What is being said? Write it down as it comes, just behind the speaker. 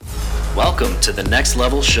Welcome to the Next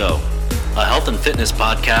Level Show, a health and fitness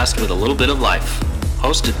podcast with a little bit of life.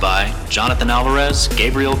 Hosted by Jonathan Alvarez,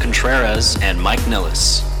 Gabriel Contreras, and Mike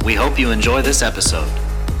Nillis. We hope you enjoy this episode.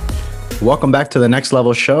 Welcome back to the Next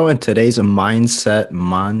Level Show. And today's a Mindset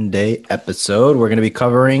Monday episode. We're going to be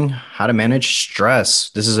covering how to manage stress.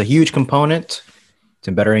 This is a huge component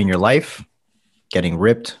to bettering your life, getting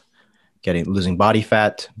ripped, losing body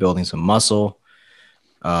fat, building some muscle,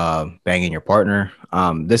 banging your partner.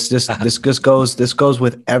 This goes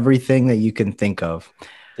with everything that you can think of.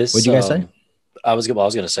 What'd you guys say? I was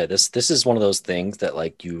going to say this is one of those things that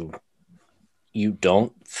like you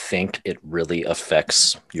don't think it really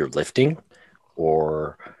affects your lifting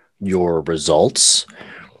or your results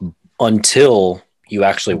until you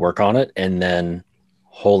actually work on it. And then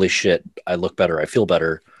holy shit, I look better. I feel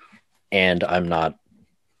better. And I'm not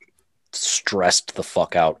stressed the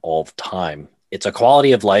fuck out all the time. It's a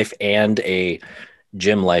quality of life and a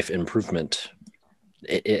gym life improvement.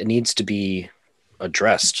 It needs to be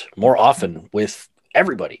addressed more often with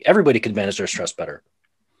everybody. Everybody could manage their stress better.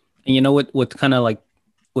 And you know what's kind of like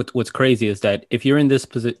what's crazy is that if you're in this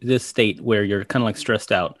state where you're kind of like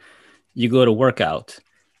stressed out, you go to workout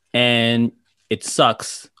and it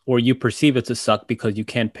sucks, or you perceive it to suck because you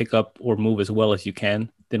can't pick up or move as well as you can,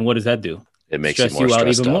 then what does that do? It makes stress you out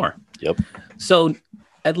even more. Yep. So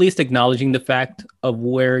at least acknowledging the fact of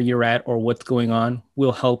where you're at or what's going on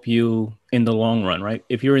will help you in the long run, right?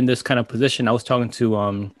 If you're in this kind of position, I was talking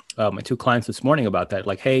to my two clients this morning about that.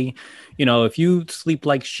 Like, hey, if you sleep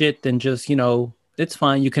like shit, then just, it's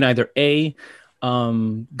fine. You can either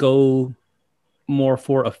go more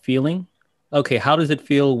for a feeling. Okay, how does it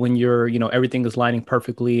feel when you're, everything is lining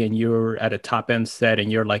perfectly and you're at a top end set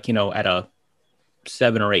and you're like, at a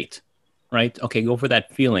 7 or 8, right? Okay, go for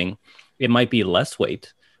that feeling. It might be less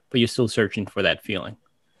weight, but you're still searching for that feeling.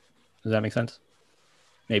 Does that make sense?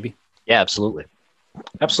 Maybe. Yeah, absolutely.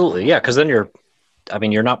 Absolutely. Yeah. Cause then you're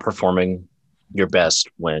not performing your best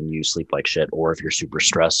when you sleep like shit, or if you're super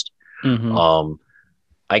stressed. Mm-hmm.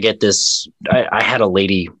 I get this. I had a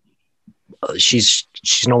lady, she's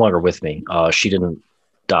no longer with me. She didn't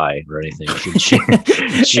die or anything. She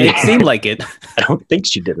it seemed like it. I don't think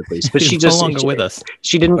she did, at least, but she's no longer with us.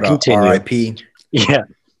 She didn't continue. R.I.P. Yeah.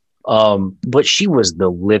 But she was the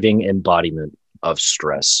living embodiment of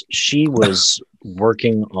stress. She was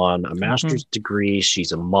working on a master's degree.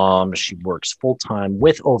 She's a mom. She works full time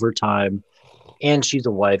with overtime, and she's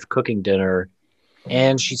a wife cooking dinner,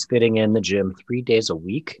 and she's fitting in the gym 3 days a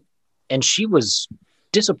week. And she was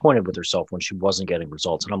disappointed with herself when she wasn't getting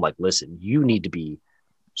results. And I'm like, listen, you need to be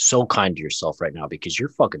so kind to yourself right now because you're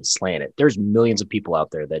fucking slaying it. There's millions of people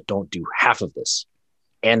out there that don't do half of this,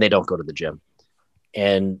 and they don't go to the gym.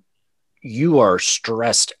 And you are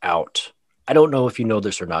stressed out. I don't know if you know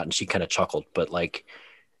this or not. And she kind of chuckled, but like,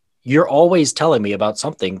 you're always telling me about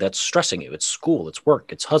something that's stressing you. It's school, it's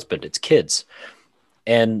work, it's husband, it's kids.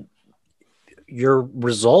 And your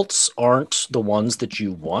results aren't the ones that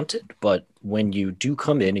you wanted. But when you do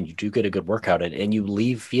come in and you do get a good workout in and you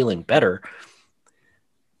leave feeling better,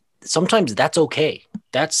 sometimes that's okay.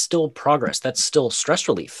 That's still progress. That's still stress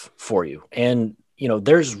relief for you. And,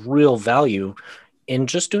 there's real value in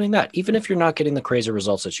just doing that, even if you're not getting the crazy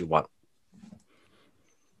results that you want.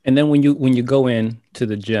 And then when you go in to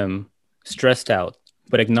the gym stressed out,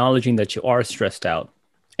 but acknowledging that you are stressed out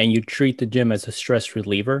and you treat the gym as a stress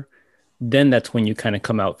reliever, then that's when you kind of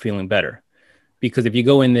come out feeling better. Because if you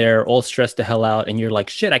go in there all stressed the hell out and you're like,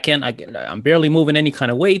 shit, I'm barely moving any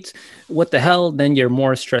kind of weight. What the hell? Then you're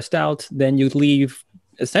more stressed out. Then you leave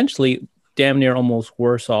essentially damn near almost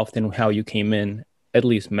worse off than how you came in, at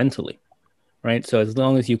least mentally. Right. So as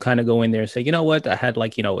long as you kind of go in there and say, you know what, I had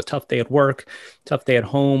like, a tough day at work, tough day at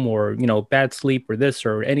home, or, bad sleep or this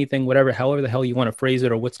or anything, whatever, however the hell you want to phrase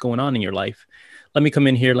it or what's going on in your life. Let me come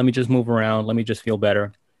in here. Let me just move around. Let me just feel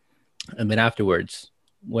better. And then afterwards,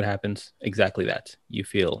 what happens? Exactly that. You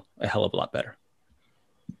feel a hell of a lot better.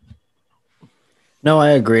 No, I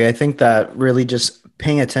agree. I think that really just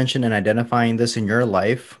paying attention and identifying this in your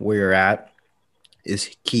life where you're at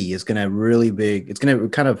is key. It's going to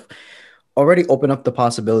kind of already open up the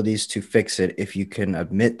possibilities to fix it if you can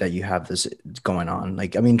admit that you have this going on.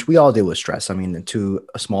 We all deal with stress. To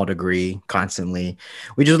a small degree, constantly.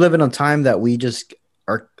 We just live in a time that we just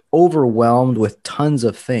are overwhelmed with tons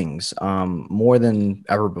of things, more than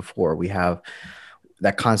ever before. We have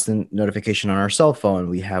that constant notification on our cell phone.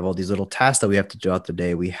 We have all these little tasks that we have to do out the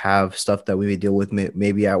day. We have stuff that we deal with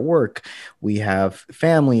maybe at work. We have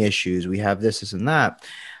family issues. We have this and that.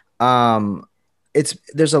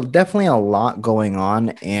 There's definitely a lot going on,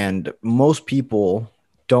 and most people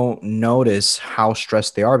don't notice how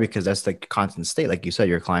stressed they are because that's the constant state. Like you said,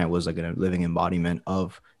 your client was like a living embodiment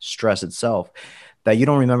of stress itself, that you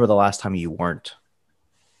don't remember the last time you weren't.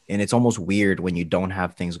 And it's almost weird when you don't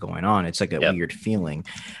have things going on. It's like a weird feeling.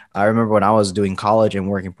 I remember when I was doing college and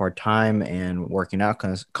working part-time and working out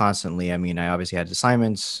constantly. I mean, I obviously had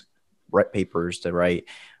assignments, papers to write,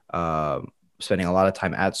 spending a lot of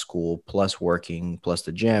time at school, plus working, plus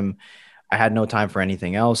the gym. I had no time for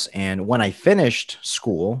anything else. And when I finished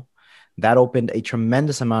school, that opened a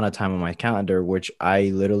tremendous amount of time on my calendar, which I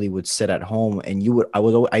literally would sit at home and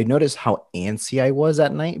I noticed how antsy I was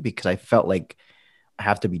at night because I felt like I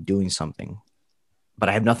have to be doing something, but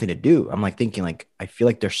I have nothing to do. I'm like thinking like, I feel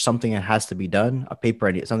like there's something that has to be done, a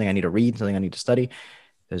paper, something I need to read, something I need to study.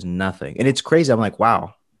 There's nothing. And it's crazy. I'm like,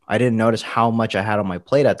 wow, I didn't notice how much I had on my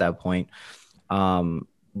plate at that point. When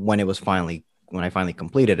I finally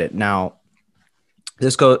completed it. Now,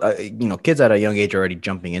 this goes, kids at a young age are already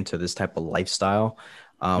jumping into this type of lifestyle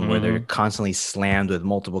where they're constantly slammed with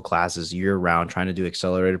multiple classes year round, trying to do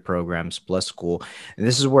accelerated programs plus school. And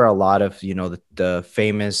this is where a lot of, the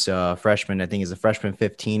famous freshman, I think is the freshman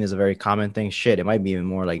 15 is a very common thing. Shit, it might be even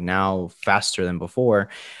more like now faster than before.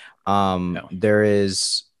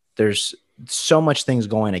 There's so much things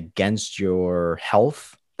going against your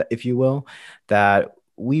health, if you will, that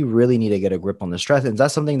we really need to get a grip on the stress. And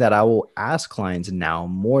that's something that I will ask clients now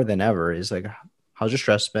more than ever is like, how's your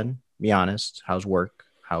stress been? Be honest. How's work?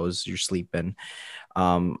 How's your sleep been?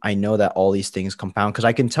 I know that all these things compound because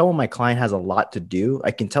I can tell when my client has a lot to do.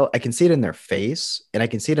 I can see it in their face and I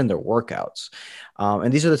can see it in their workouts.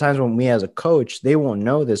 And these are the times when me as a coach, they won't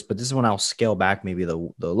know this, but this is when I'll scale back maybe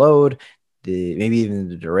the load, maybe even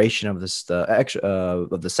the duration of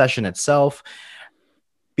of the session itself.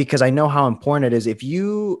 Because I know how important it is.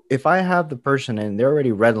 If I have the person and they're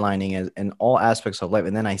already redlining in all aspects of life,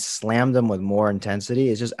 and then I slam them with more intensity,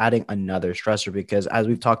 it's just adding another stressor. Because as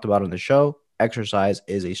we've talked about on the show, exercise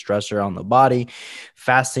is a stressor on the body.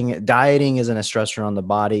 Fasting, dieting isn't a stressor on the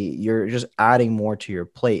body. You're just adding more to your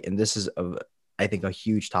plate. And this is, I think, a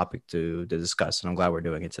huge topic to discuss. And I'm glad we're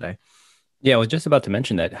doing it today. Yeah, I was just about to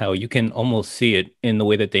mention that, how you can almost see it in the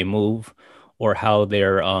way that they move or how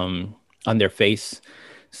they're on their face.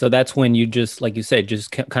 So that's when you just, like you said, just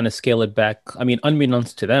kind of scale it back. I mean,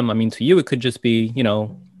 unbeknownst to them, I mean, to you, it could just be,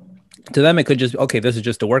 to them, it could just, okay, this is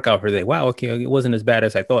just a workout for the day. Wow, okay, it wasn't as bad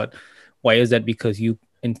as I thought. Why is that? Because you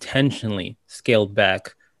intentionally scaled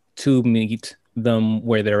back to meet them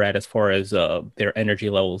where they're at as far as their energy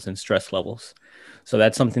levels and stress levels. So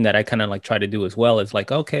that's something that I kind of like try to do as well. It's like,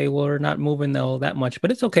 okay, well, we're not moving all that much,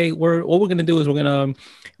 but it's okay. All we're going to do is we're going to,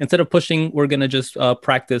 instead of pushing, we're going to just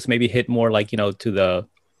practice, maybe hit more like, to the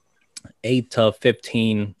 8 to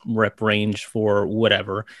 15 rep range for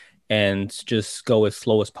whatever, and just go as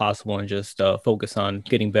slow as possible and just focus on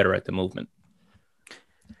getting better at the movement.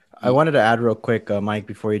 I wanted to add real quick, Mike,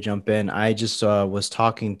 before you jump in. I just was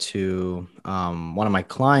talking to one of my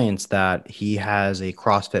clients that he has a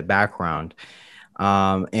CrossFit background.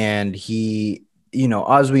 And he,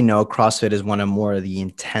 as we know, CrossFit is one of more of the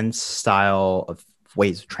intense style of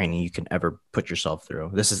ways of training you can ever put yourself through.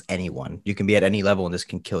 This is anyone. You can be at any level and this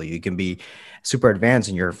can kill you. You can be super advanced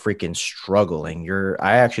and you're freaking struggling.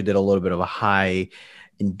 I actually did a little bit of a high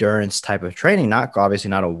endurance type of training, obviously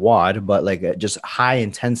not a WOD, but like just high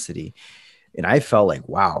intensity. And I felt like,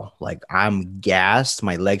 wow, like I'm gassed.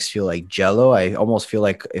 My legs feel like jello. I almost feel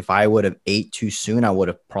like if I would have ate too soon, I would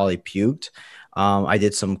have probably puked. I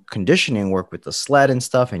did some conditioning work with the sled and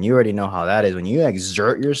stuff, and you already know how that is when you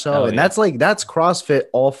exert yourself. And that's CrossFit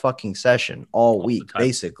all fucking session, all week,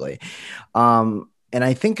 basically. And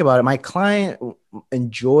I think about it, my client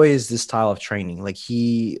enjoys this style of training. Like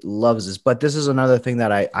he loves this. But this is another thing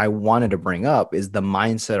that I wanted to bring up is the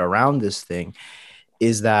mindset around this thing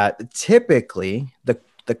is that typically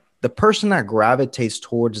the person that gravitates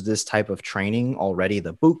towards this type of training already,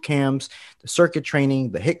 the boot camps, the circuit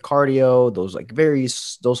training, the HIIT cardio,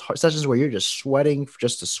 those sessions where you're just sweating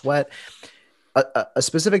just to sweat, a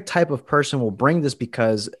specific type of person will bring this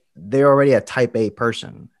because they're already a type A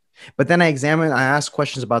person. But then I ask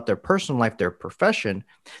questions about their personal life, their profession.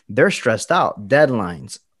 They're stressed out,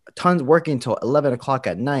 deadlines, tons working until 11 o'clock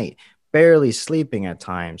at night, barely sleeping at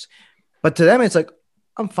times. But to them, it's like,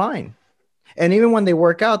 I'm fine. And even when they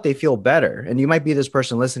work out, they feel better. And you might be this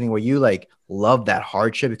person listening where you like love that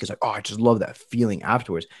hardship because like, oh, I just love that feeling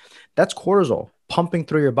afterwards. That's cortisol pumping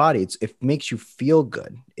through your body. It makes you feel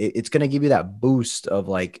good. It's going to give you that boost of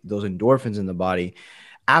like those endorphins in the body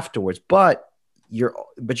afterwards. But you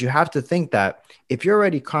have to think that if you're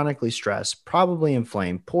already chronically stressed, probably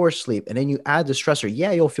inflamed, poor sleep, and then you add the stressor,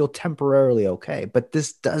 yeah, you'll feel temporarily okay. But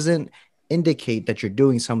this doesn't indicate that you're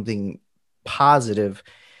doing something positive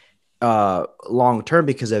long term,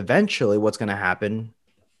 because eventually what's going to happen,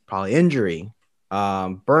 probably injury,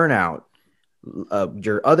 burnout,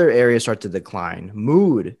 your other areas start to decline,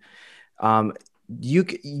 mood. You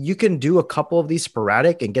can do a couple of these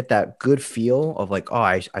sporadic and get that good feel of like, oh,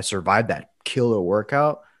 I survived that killer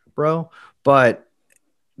workout, bro. But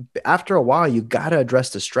after a while, you got to address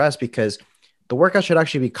the stress, because the workout should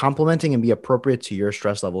actually be complementing and be appropriate to your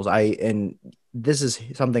stress levels. And this is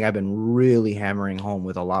something I've been really hammering home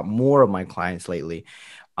with a lot more of my clients lately.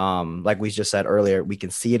 Like we just said earlier, we can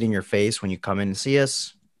see it in your face when you come in and see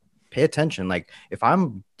us. Pay attention. Like if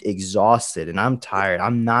I'm exhausted and I'm tired,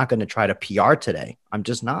 I'm not going to try to PR today. I'm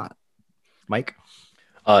just not. Mike?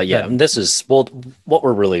 Yeah, and this is what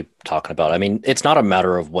we're really talking about. I mean, it's not a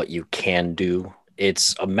matter of what you can do.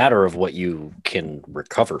 It's a matter of what you can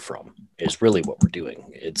recover from is really what we're doing.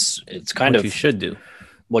 It's kind of you should do.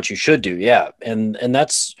 What you should do. Yeah. And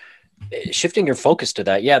that's shifting your focus to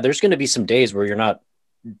that. Yeah. There's going to be some days where you're not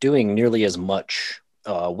doing nearly as much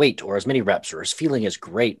weight or as many reps or as feeling as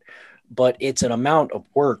great, but it's an amount of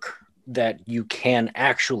work that you can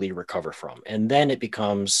actually recover from. And then it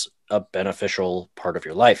becomes a beneficial part of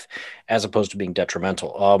your life as opposed to being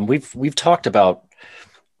detrimental. We've talked about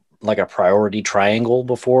like a priority triangle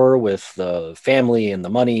before with the family and the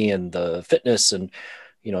money and the fitness. And,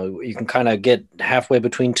 you know, you can kind of get halfway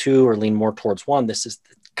between two or lean more towards one. This is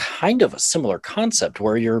kind of a similar concept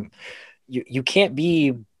where you can't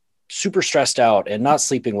be super stressed out and not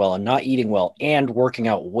sleeping well and not eating well and working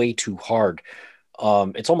out way too hard.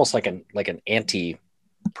 It's almost like an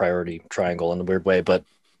anti-priority triangle in a weird way, but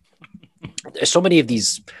there's so many of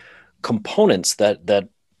these components that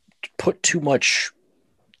put too much.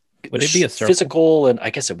 Would it be a circle? Physical, and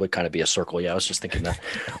I guess it would kind of be a circle. Yeah, I was just thinking that.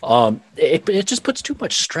 It just puts too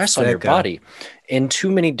much stress on your body in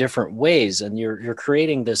too many different ways, and you're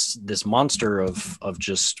creating this monster of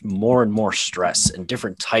just more and more stress and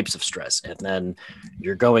different types of stress, and then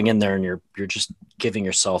you're going in there and you're just giving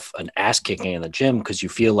yourself an ass kicking in the gym because you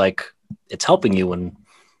feel like it's helping you, and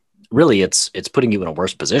really it's putting you in a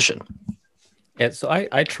worse position. Yeah, so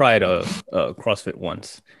I tried a CrossFit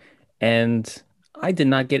once, and I did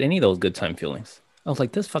not get any of those good time feelings. I was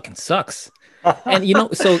like, this fucking sucks. And you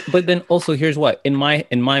know, but then also here's what in my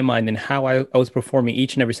mind and how I was performing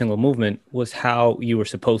each and every single movement was how you were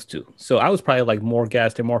supposed to. So I was probably like more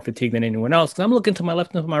gassed and more fatigued than anyone else. Cause I'm looking to my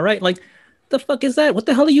left and to my right, like, the fuck is that? What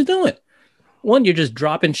the hell are you doing? One, you're just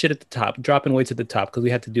dropping shit at the top, dropping weights at the top. Cause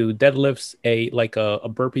we had to do deadlifts, a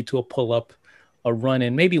burpee to a pull up, a run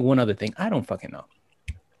in, maybe one other thing. I don't fucking know.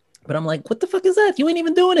 But I'm like, what the fuck is that? You ain't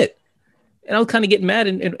even doing it. And I was kind of getting mad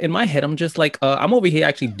in my head. I'm just like, I'm over here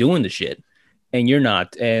actually doing the shit and you're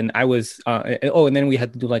not. And I was, and then we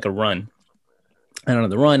had to do like a run. And on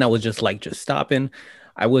the run, I was just stopping.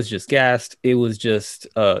 I was just gassed. It was just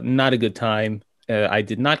not a good time. I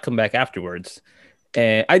did not come back afterwards.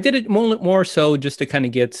 And I did it more so just to kind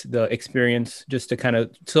of get the experience, just to kind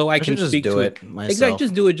of, so I can just speak do to it it. myself. Exactly.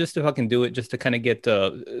 Just do it, just to fucking do it, just to kind of get,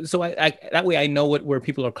 so I that way I know where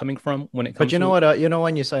people are coming from when it comes But you to know it.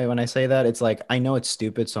 what? When I say that, it's like, I know it's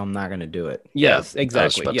stupid, so I'm not going to do it. Yes, Yeah,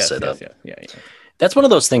 exactly. I was Yes, about to yes, say yes, yeah. That's one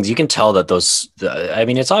of those things you can tell that I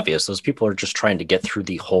mean, it's obvious. Those people are just trying to get through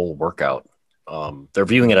the whole workout. They're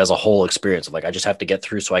viewing it as a whole experience of like, I just have to get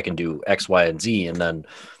through so I can do X, Y, and Z. And then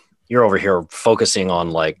you're over here focusing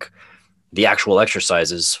on like the actual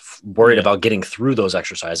exercises, worried about getting through those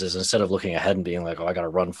exercises instead of looking ahead and being like, oh, I got to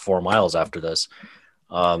run 4 miles after this.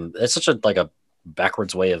 It's such a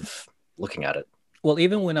backwards way of looking at it. Well,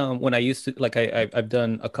 even when I used to, like, I've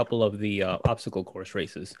done a couple of the obstacle course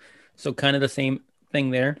races, so kind of the same thing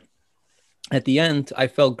there. At the end, I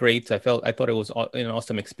felt great. I thought it was an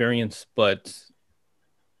awesome experience, but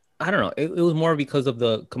I don't know. It was more because of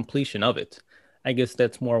the completion of it. I guess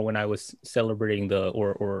that's more when I was celebrating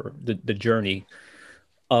the journey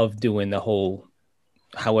of doing the whole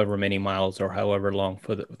however many miles or however long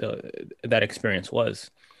for that experience was.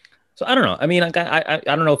 So I don't know. I mean, I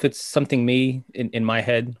don't know if it's something me in my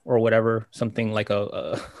head or whatever, something like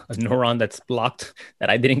a neuron that's blocked that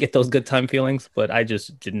I didn't get those good time feelings, but I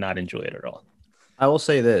just did not enjoy it at all. I will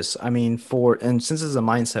say this. I mean, since this is a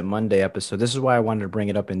Mindset Monday episode, this is why I wanted to bring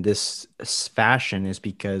it up in this fashion, is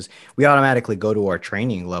because we automatically go to our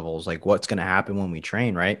training levels, like what's going to happen when we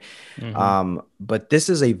train, right? Mm-hmm. But this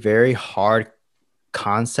is a very hard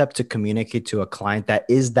concept to communicate to a client that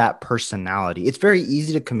is that personality. It's very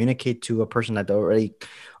easy to communicate to a person that already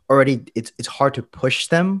it's hard to push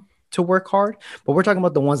them to work hard, but we're talking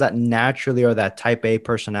about the ones that naturally are that type A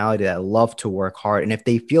personality that love to work hard. And if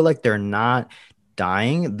they feel like they're not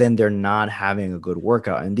dying, then they're not having a good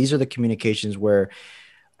workout. And these are the communications where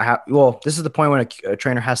this is the point when a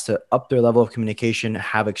trainer has to up their level of communication,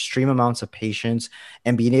 have extreme amounts of patience,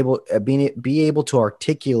 and be able to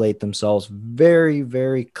articulate themselves very,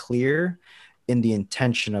 very clear in the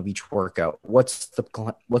intention of each workout. What's the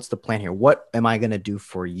plan here? What am I going to do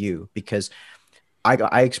for you? Because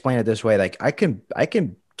I explain it this way: like I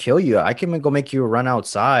can kill you. I can go make you run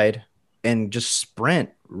outside and just sprint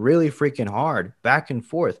really freaking hard back and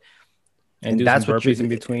forth. And do some burpees in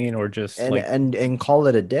between, or just and call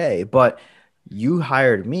it a day. But you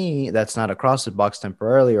hired me. That's not a CrossFit Box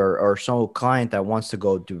temporarily, or some client that wants to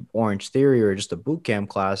go do Orange Theory or just a boot camp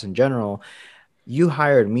class in general. You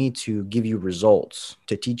hired me to give you results,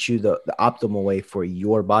 to teach you the optimal way for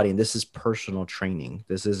your body. And this is personal training.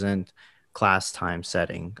 This isn't class time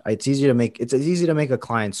setting. It's easy to make a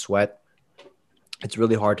client sweat. It's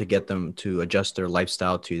really hard to get them to adjust their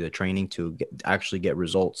lifestyle to the training to actually get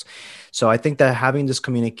results. So I think that having this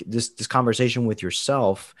conversation with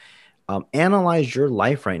yourself, analyze your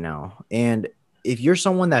life right now. And if you're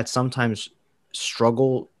someone that sometimes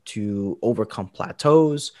struggle to overcome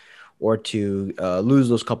plateaus or to lose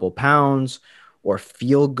those couple of pounds or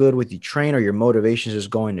feel good with your train, or your motivation is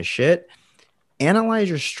just going to shit, analyze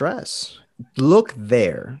your stress. Look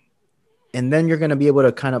there. And then you're going to be able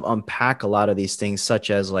to kind of unpack a lot of these things, such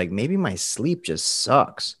as like, maybe my sleep just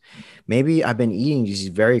sucks. Maybe I've been eating these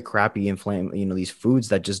very crappy these foods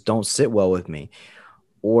that just don't sit well with me.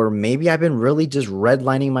 Or maybe I've been really just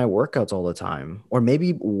redlining my workouts all the time. Or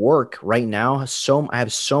maybe work right now, I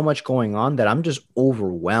have so much going on that I'm just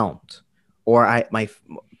overwhelmed. Or my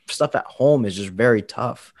stuff at home is just very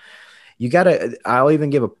tough. I'll even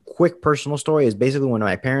give a quick personal story. Is basically when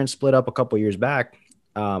my parents split up a couple years back,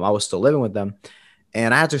 I was still living with them,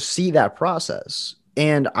 and I had to see that process.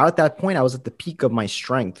 And at that point, I was at the peak of my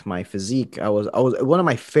strength, my physique. I was one of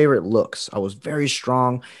my favorite looks. I was very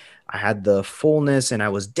strong. I had the fullness, and I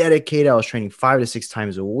was dedicated. I was training 5 to 6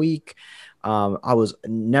 times a week. I was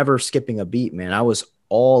never skipping a beat, man. I was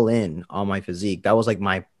all in on my physique. That was like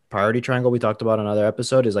my priority triangle we talked about in another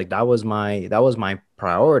episode. Is like that was my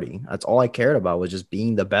priority. That's all I cared about, was just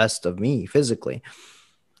being the best of me physically.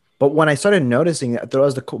 But when I started noticing that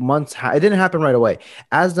as the months, it didn't happen right away.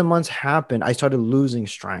 As the months happened, I started losing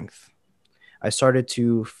strength. I started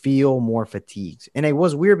to feel more fatigued. And it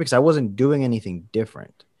was weird because I wasn't doing anything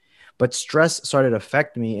different. But stress started to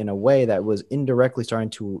affect me in a way that was indirectly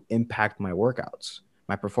starting to impact my workouts,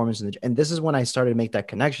 my performance. And this is when I started to make that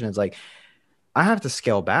connection. It's like, I have to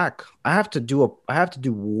scale back. I have to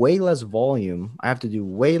do way less volume. I have to do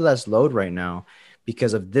way less load right now,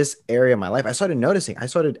 because of this area of my life. I started noticing,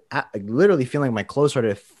 literally feeling my clothes started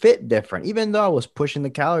to fit different, even though I was pushing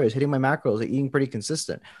the calories, hitting my macros, eating pretty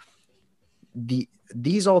consistent.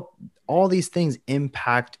 All these things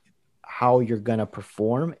impact how you're going to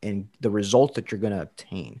perform and the results that you're going to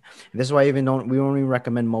obtain. And this is why we don't even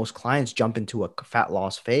recommend most clients jump into a fat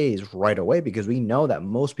loss phase right away, because we know that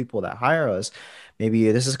most people that hire us,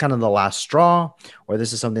 maybe this is kind of the last straw, or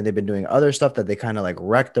this is something they've been doing other stuff that they kind of like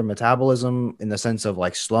wrecked their metabolism in the sense of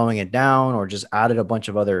like slowing it down, or just added a bunch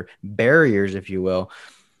of other barriers, if you will,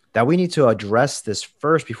 that we need to address this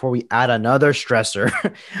first before we add another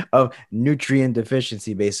stressor of nutrient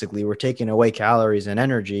deficiency. Basically, we're taking away calories and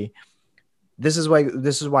energy. This is why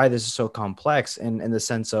this is so complex, in the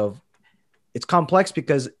sense of, it's complex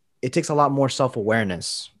because it takes a lot more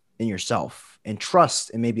self-awareness in yourself and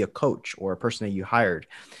trust in maybe a coach or a person that you hired,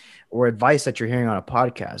 or advice that you're hearing on a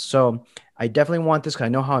podcast. So I definitely want this, because I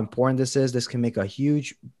know how important this is. This can make a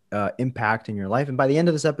huge impact in your life. And by the end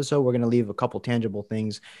of this episode, we're going to leave a couple tangible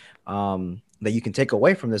things that you can take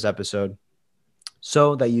away from this episode,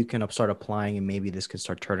 so that you can start applying, and maybe this can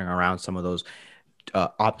start turning around some of those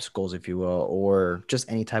obstacles, if you will, or just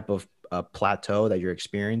any type of plateau that you're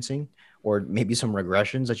experiencing, or maybe some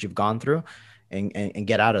regressions that you've gone through, and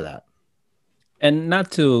get out of that. And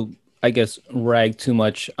not to, I guess, rag too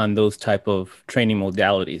much on those type of training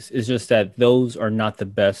modalities. It's just that those are not the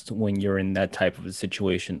best when you're in that type of a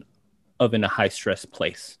situation, in a high stress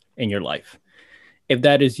place in your life. If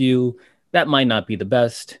that is you, that might not be the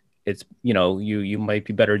best. It's, you might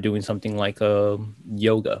be better doing something like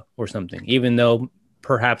yoga or something, even though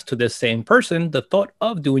perhaps to this same person, the thought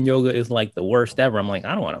of doing yoga is like the worst ever. I'm like,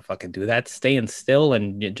 I don't want to fucking do that. Staying still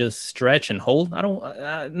and just stretch and hold. I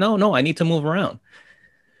don't, no, I need to move around.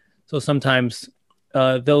 So sometimes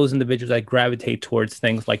those individuals that gravitate towards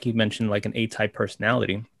things, like you mentioned, like an A-type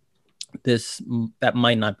personality, that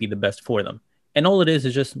might not be the best for them. And all it is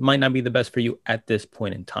just might not be the best for you at this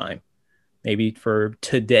point in time. Maybe for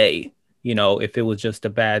today, if it was just a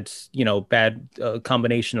bad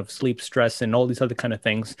combination of sleep, stress, and all these other kind of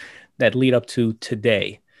things that lead up to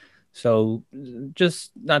today. So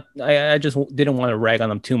just not, I just didn't want to rag on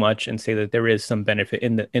them too much and say that there is some benefit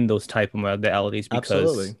in those type of modalities, because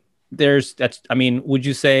Absolutely. would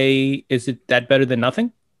you say, is it that better than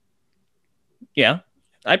nothing? Yeah.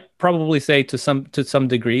 I'd probably say to some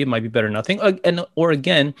degree it might be better than nothing. Or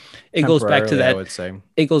again, it goes back to Temporarily, I that would say.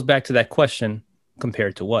 it goes back to that question,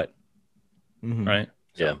 compared to what, Mhm. right?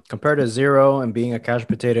 Yeah. Compared to zero and being a couch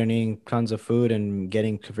potato and eating tons of food and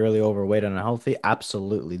getting severely overweight and unhealthy,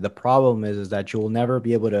 absolutely. The problem is that you will never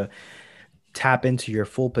be able to tap into your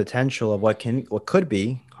full potential of what could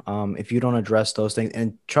be, if you don't address those things.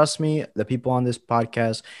 And trust me, the people on this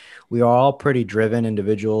podcast, we are all pretty driven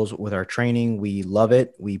individuals with our training. We love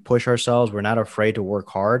it. We push ourselves. We're not afraid to work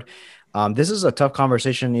hard. This is a tough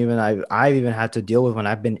conversation. Even I've even had to deal with when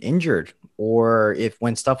I've been injured, or if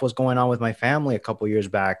when stuff was going on with my family a couple years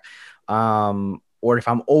back. Or if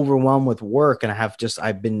I'm overwhelmed with work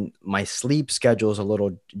and my sleep schedule is a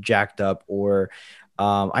little jacked up, or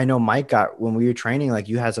I know Mike got, when we were training, like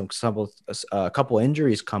you had a couple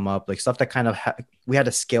injuries come up, like stuff that kind of we had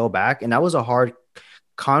to scale back, and that was a hard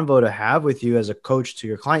convo to have with you as a coach to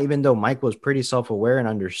your client. Even though Mike was pretty self-aware and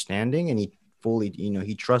understanding, and he fully,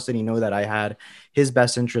 he trusted, he knew that I had his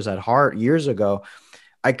best interest at heart years ago.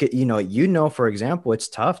 I could, for example, it's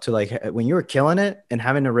tough to, like, when you were killing it and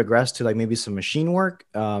having to regress to like maybe some machine work,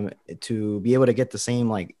 to be able to get the same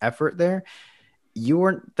like effort there. You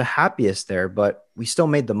weren't the happiest there, but we still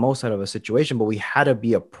made the most out of a situation. But we had to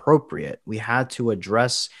be appropriate. We had to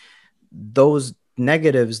address those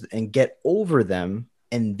negatives and get over them.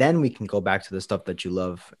 And then we can go back to the stuff that you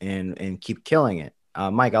love and keep killing it.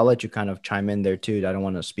 Mike, I'll let you kind of chime in there too. I don't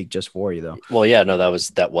want to speak just for you though. Well, yeah, no,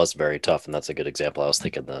 that was very tough, and that's a good example. I was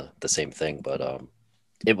thinking the same thing, but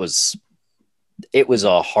it was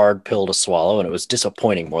a hard pill to swallow, and it was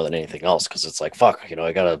disappointing more than anything else, because it's like, fuck,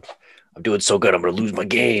 I'm doing so good, I'm gonna lose my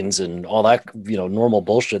gains and all that, normal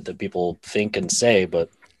bullshit that people think and say, but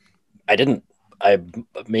I didn't. I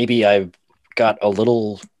got a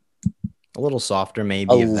little softer,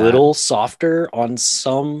 maybe softer on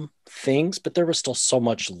some things, but there was still so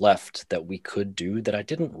much left that we could do that I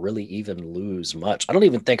didn't really even lose much. I don't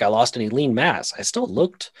even think I lost any lean mass. I still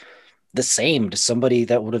looked the same to somebody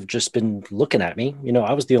that would have just been looking at me.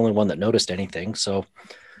 I was the only one that noticed anything. So,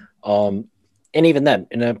 and even then,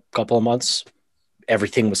 in a couple of months,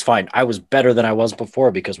 everything was fine. I was better than I was before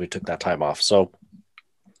because we took that time off. So,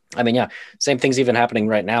 I mean, yeah, same thing's even happening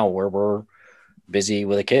right now where we're busy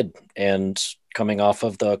with a kid and coming off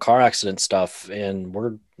of the car accident stuff, and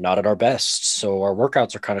we're not at our best. So our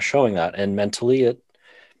workouts are kind of showing that, and mentally it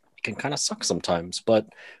can kind of suck sometimes, but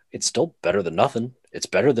it's still better than nothing. It's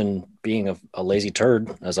better than being a lazy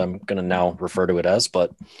turd, as I'm going to now refer to it as,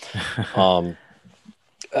 but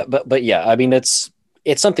yeah, I mean, it's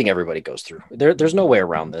something everybody goes through. There's no way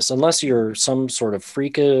around this unless you're some sort of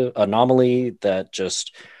freak anomaly that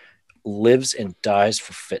just lives and dies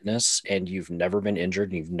for fitness, and you've never been injured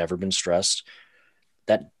and you've never been stressed.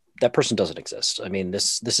 That person doesn't exist. I mean,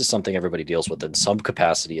 this is something everybody deals with in some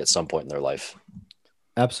capacity at some point in their life.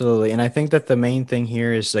 Absolutely. And I think that the main thing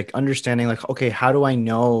here is like understanding, like, okay, how do I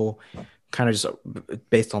know, kind of just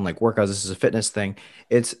based on like workouts, this is a fitness thing.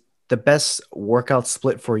 It's the best workout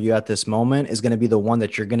split for you at this moment is going to be the one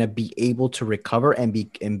that you're going to be able to recover and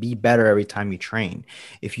be better every time you train.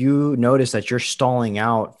 If you notice that you're stalling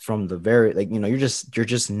out from the very, like, you're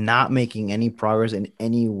just not making any progress in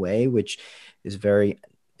any way, which is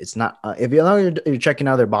it's not, if you're checking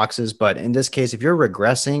other boxes, but in this case, if you're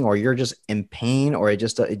regressing or you're just in pain, or it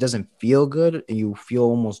doesn't feel good, and you feel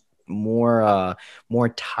almost more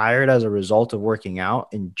tired as a result of working out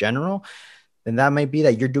in general, then that might be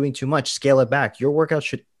that you're doing too much. Scale it back. Your workout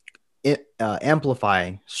should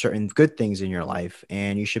amplify certain good things in your life,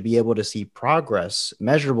 and you should be able to see progress,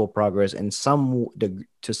 measurable progress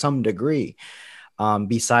to some degree.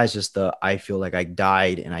 Besides just I feel like I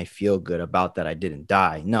died and I feel good about that I didn't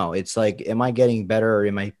die. No, it's like, am I getting better, or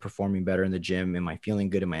am I performing better in the gym? Am I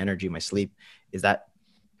feeling good in my energy, my sleep? Is that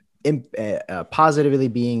positively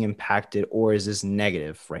being impacted, or is this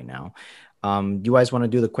negative right now? Do you guys want to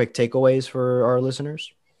do the quick takeaways for our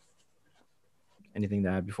listeners? Anything to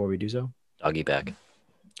add before we do so? Doggy bag.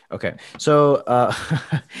 Okay. So,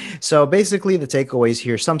 so basically the takeaways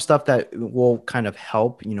here, some stuff that will kind of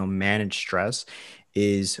help, manage stress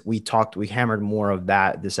is we hammered more of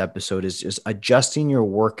that this episode, is just adjusting your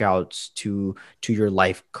workouts to your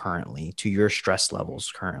life currently, to your stress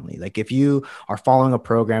levels currently. Like if you are following a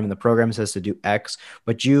program and the program says to do X,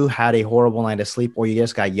 but you had a horrible night of sleep, or you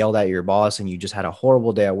just got yelled at your boss and you just had a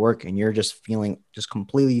horrible day at work and you're just feeling just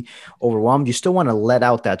completely overwhelmed, you still want to let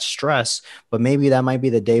out that stress, but maybe that might be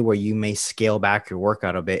the day where you may scale back your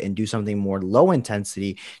workout a bit and do something more low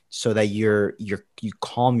intensity, so that you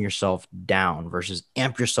calm yourself down versus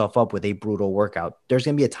amp yourself up with a brutal workout. There's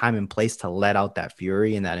going to be a time and place to let out that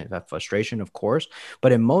fury and that frustration, of course.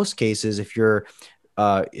 But in most cases, if you're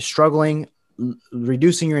struggling,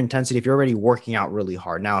 reducing your intensity, if you're already working out really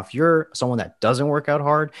hard. Now, if you're someone that doesn't work out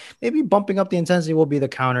hard, maybe bumping up the intensity will be the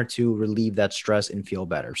counter to relieve that stress and feel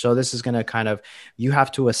better. So this is going to kind of, you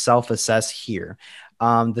have to self-assess here.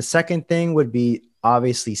 The second thing would be,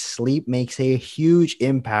 obviously, sleep makes a huge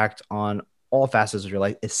impact on all facets of your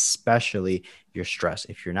life, especially your stress.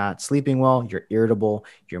 If you're not sleeping well, you're irritable,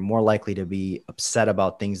 you're more likely to be upset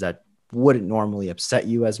about things that wouldn't normally upset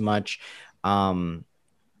you as much.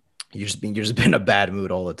 You're just in a bad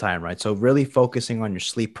mood all the time, right? So really focusing on your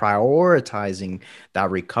sleep, prioritizing that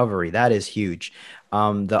recovery, that is huge.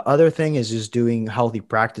 The other thing is just doing healthy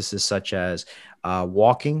practices such as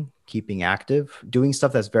walking, keeping active, doing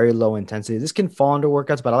stuff that's very low intensity. This can fall under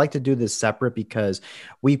workouts, but I like to do this separate because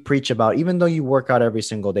we preach about, even though you work out every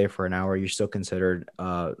single day for an hour, you're still considered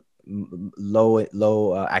low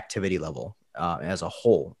activity level as a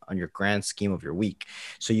whole on your grand scheme of your week.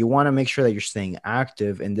 So you want to make sure that you're staying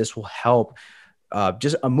active, and this will help.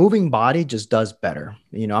 Just a moving body just does better.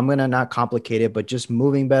 You know, I'm going to not complicate it, but just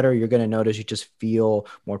moving better, you're going to notice you just feel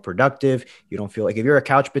more productive. You don't feel like, if you're a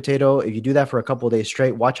couch potato, if you do that for a couple of days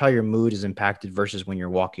straight, watch how your mood is impacted versus when you're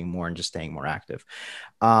walking more and just staying more active.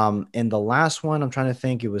 And the last one, I'm trying to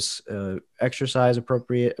think, it was exercise,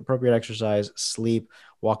 appropriate exercise, sleep,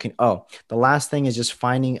 walking. Oh, the last thing is just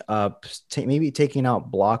finding maybe taking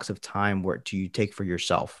out blocks of time where you take for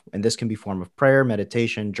yourself. And this can be form of prayer,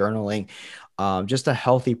 meditation, journaling, just a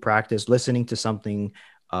healthy practice, listening to something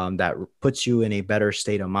that puts you in a better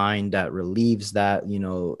state of mind, that relieves that,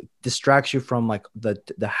 distracts you from like the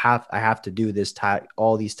I have to do this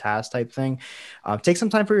all these tasks type thing. Take some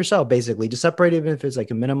time for yourself, basically. Just separate, even if it's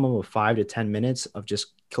like a minimum of 5 to 10 minutes of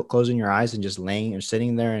just closing your eyes and just laying or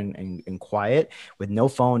sitting there in quiet with no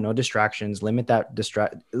phone, no distractions. Limit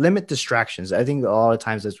distractions. I think a lot of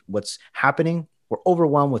times that's what's happening. We're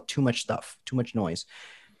overwhelmed with too much stuff, too much noise.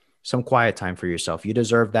 Some quiet time for yourself. You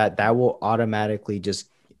deserve that. That will automatically just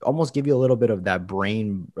almost give you a little bit of that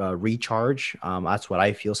brain recharge. That's what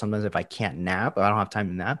I feel sometimes. If I can't nap, or I don't have time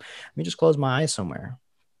to nap, let me just close my eyes somewhere.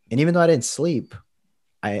 And even though I didn't sleep,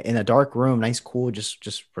 in a dark room, nice, cool,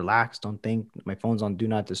 just relax, don't think. My phone's on do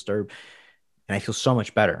not disturb. And I feel so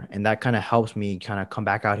much better. And that kind of helps me kind of come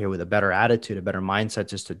back out here with a better attitude, a better mindset,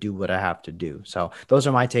 just to do what I have to do. So those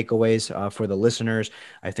are my takeaways for the listeners.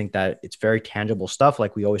 I think that it's very tangible stuff,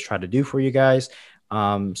 like we always try to do for you guys,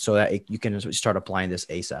 so that you can start applying this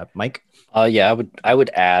ASAP. Mike? Yeah, I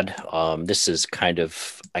would add, this is kind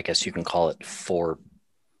of, I guess you can call it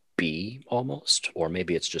 4B almost, or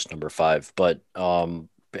maybe it's just number 5. But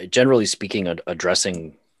generally speaking,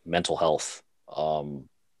 addressing mental health.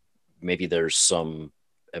 Maybe there's some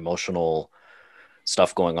emotional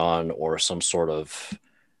stuff going on, or some sort of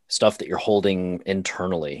stuff that you're holding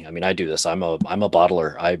internally. I mean, I do this. I'm a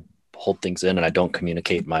bottler. I hold things in and I don't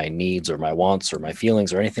communicate my needs or my wants or my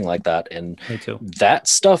feelings or anything like that. And Me too. That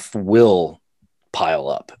stuff will pile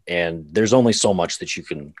up, and there's only so much that you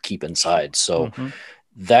can keep inside. So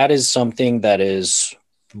that is something that is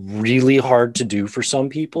really hard to do for some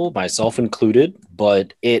people, myself included,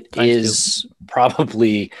 but it is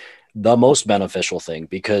probably the most beneficial thing,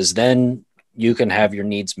 because then you can have your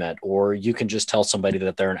needs met, or you can just tell somebody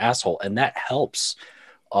that they're an asshole, and that helps.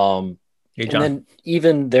 And then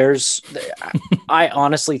even I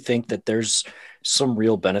honestly think that there's some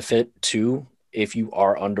real benefit to, if you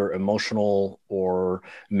are under emotional or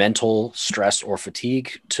mental stress or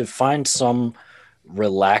fatigue, to find some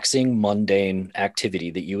relaxing, mundane activity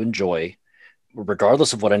that you enjoy,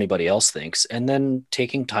 regardless of what anybody else thinks, and then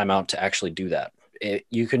taking time out to actually do that.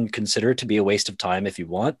 You can consider it to be a waste of time if you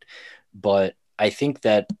want, but I think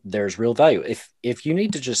that there's real value. If you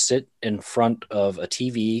need to just sit in front of a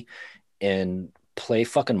TV and play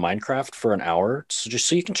fucking Minecraft for an hour, just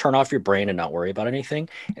so you can turn off your brain and not worry about anything,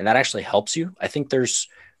 and that actually helps you, I think there's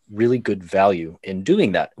really good value in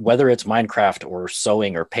doing that, whether it's Minecraft or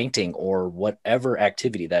sewing or painting or whatever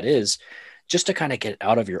activity that is, just to kind of get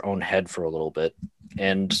out of your own head for a little bit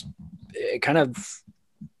and kind of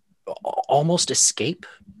almost escape,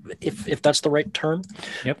 if that's the right term.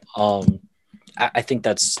 Yep. I think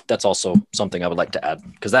that's also something I would like to add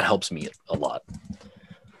because that helps me a lot.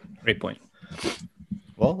 Great point.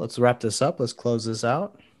 Well, let's wrap this up. Let's close this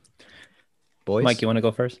out. Boys. Mike, you want to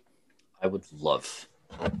go first? I would love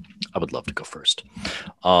to go first.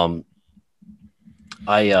 I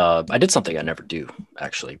did something I never do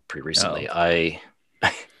actually pretty recently. Oh.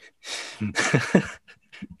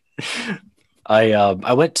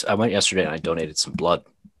 I went yesterday and I donated some blood.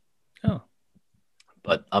 Oh.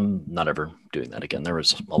 But I'm not ever doing that again. There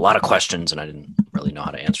was a lot of questions and I didn't really know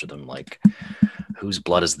how to answer them. Like, whose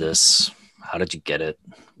blood is this? How did you get it?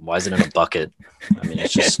 Why is it in a bucket? I mean,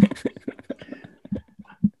 it's just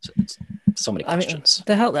it's so many questions.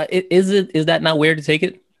 The hell is that not weird to take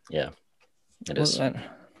it? Yeah, it is. I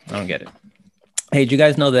don't get it. Hey, do you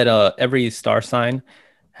guys know that every star sign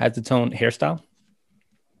has its own hairstyle?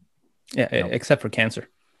 Yeah, except for Cancer.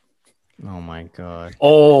 Oh my God.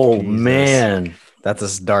 Oh Jesus. Man, that's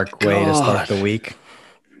a dark way to start the week.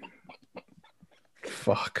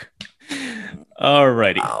 Fuck.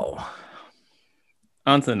 Alrighty. Wow.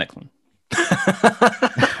 On to the next one.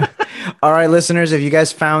 All right, listeners, if you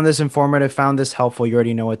guys found this informative, found this helpful, you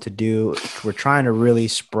already know what to do. We're trying to really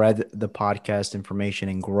spread the podcast information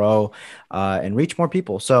and grow and reach more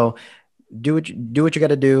people. So do what you got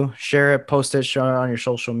to do. Share it, post it, share it on your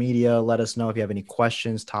social media. Let us know if you have any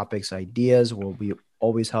questions, topics, ideas. We'll be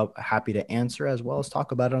always happy to answer as well as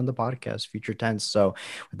talk about it on the podcast, future tense. So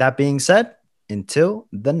with that being said, until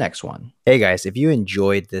the next one. Hey guys, if you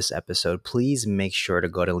enjoyed this episode, please make sure to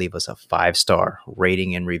go to leave us a 5-star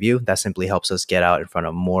rating and review. That simply helps us get out in front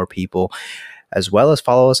of more people, as well as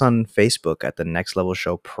follow us on Facebook at the Next Level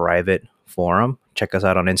Show private forum. Check us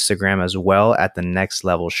out on Instagram as well at the Next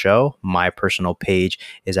Level Show. My personal page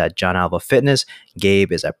is at John Alva Fitness.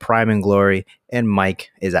 Gabe is at Prime and Glory, and Mike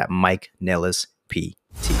is at Mike Nillis P.